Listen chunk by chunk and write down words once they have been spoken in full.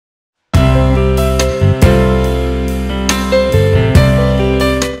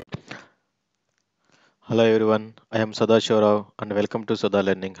Hello everyone, I am Sada Rao and welcome to Sada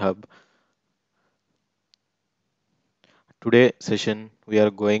Learning Hub. Today session we are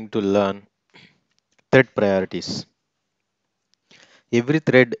going to learn thread priorities. Every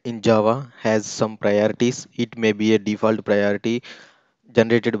thread in Java has some priorities. It may be a default priority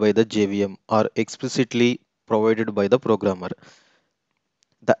generated by the JVM or explicitly provided by the programmer.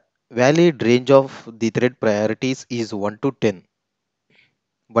 The valid range of the thread priorities is 1 to 10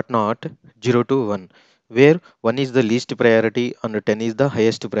 but not 0 to 1 where 1 is the least priority and 10 is the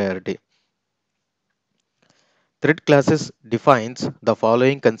highest priority. Thread classes defines the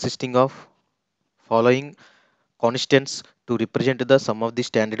following consisting of following constants to represent the sum of the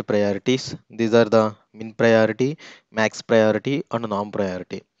standard priorities. These are the min priority, max priority and norm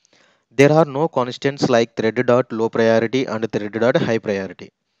priority. There are no constants like thread dot low priority and thread dot high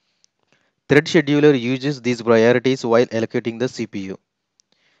priority. Thread scheduler uses these priorities while allocating the CPU.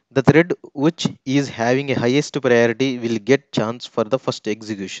 The thread which is having a highest priority will get chance for the first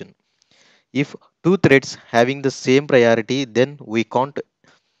execution. If two threads having the same priority, then we can't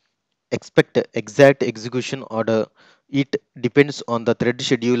expect exact execution order. It depends on the thread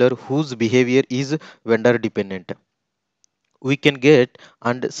scheduler whose behavior is vendor dependent. We can get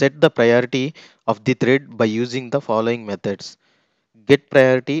and set the priority of the thread by using the following methods: get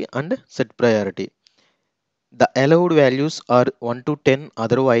priority and set priority. The allowed values are 1 to 10,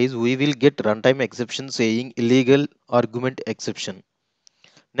 otherwise we will get runtime exception saying illegal argument exception.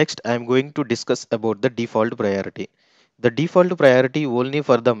 Next, I am going to discuss about the default priority. The default priority only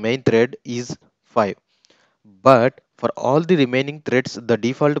for the main thread is 5. But for all the remaining threads, the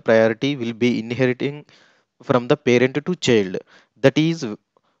default priority will be inheriting from the parent to child. That is,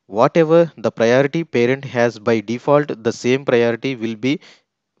 whatever the priority parent has by default, the same priority will be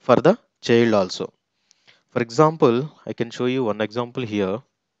for the child also. For example, I can show you one example here.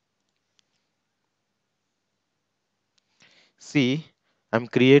 See, I'm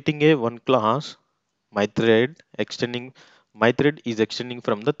creating a one class, my thread extending, my thread is extending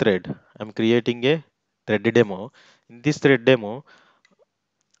from the thread. I'm creating a thread demo. In this thread demo,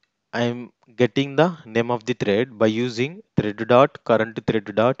 I'm getting the name of the thread by using thread dot current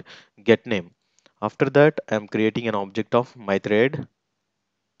thread dot get name. After that, I'm creating an object of my thread.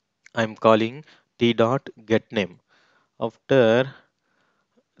 I'm calling t dot get name. After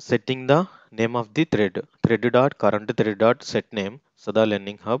setting the name of the thread dot current thread dot set name, Sada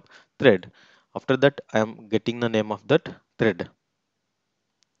Learning Hub thread. After that, I'm getting the name of that thread.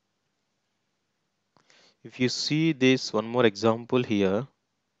 If you see this one more example here,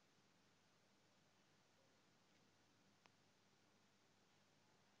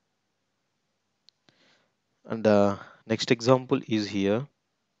 and the next example is here.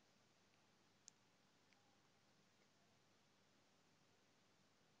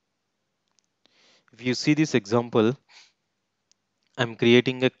 If you see this example, I'm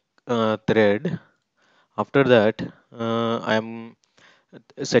creating a thread. After that, I'm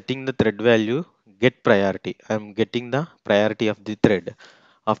setting the thread value get priority. I'm getting the priority of the thread.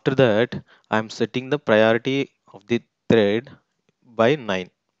 After that, I'm setting the priority of the thread by 9.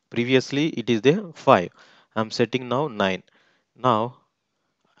 Previously, it is the 5. I'm setting now 9. Now,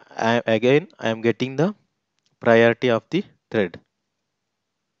 I am getting the priority of the thread.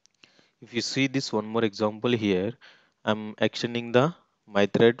 If you see this one more example here, I'm extending the my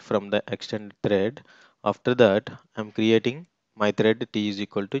thread from the extend thread. After that, I'm creating my thread t is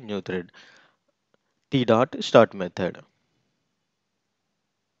equal to new thread t dot start method.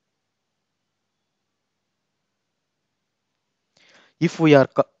 If we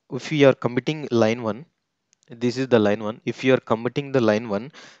are committing line 1, this is the line 1. If you are committing the line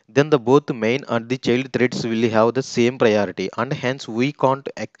 1, then the both main and the child threads will have the same priority, and hence we can't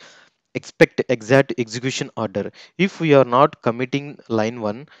expect exact execution order. If we are not committing line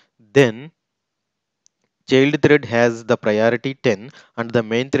 1, then child thread has the priority 10 and the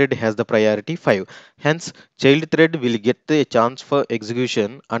main thread has the priority 5. Hence, child thread will get the chance for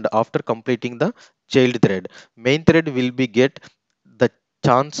execution, and after completing the child thread, main thread will be get the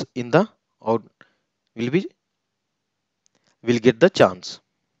chance in the out will be will get the chance.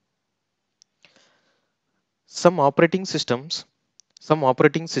 Some operating systems some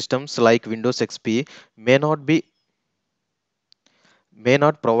operating systems like Windows XP may not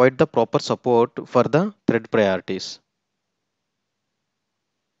provide the proper support for the thread priorities.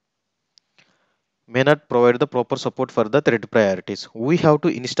 May not provide the proper support for the thread priorities. We have to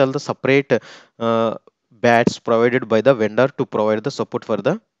install the separate bats provided by the vendor to provide the support for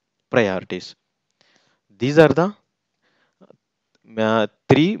the priorities. These are the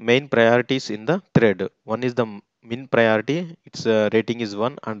three main priorities in the thread. One is the min priority, its rating is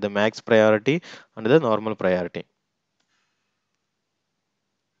 1, and the max priority and the normal priority.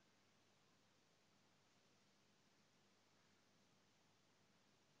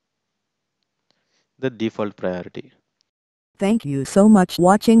 The default priority. Thank you so much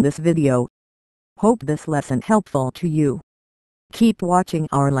watching this video. Hope this lesson helpful to you. Keep watching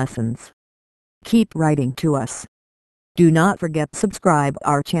our lessons. Keep writing to us. Do not forget subscribe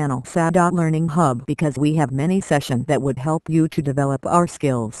our channel SADA Learning Hub because we have many sessions that would help you to develop our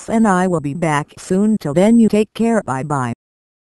skills, and I will be back soon. Till then you take care. Bye bye.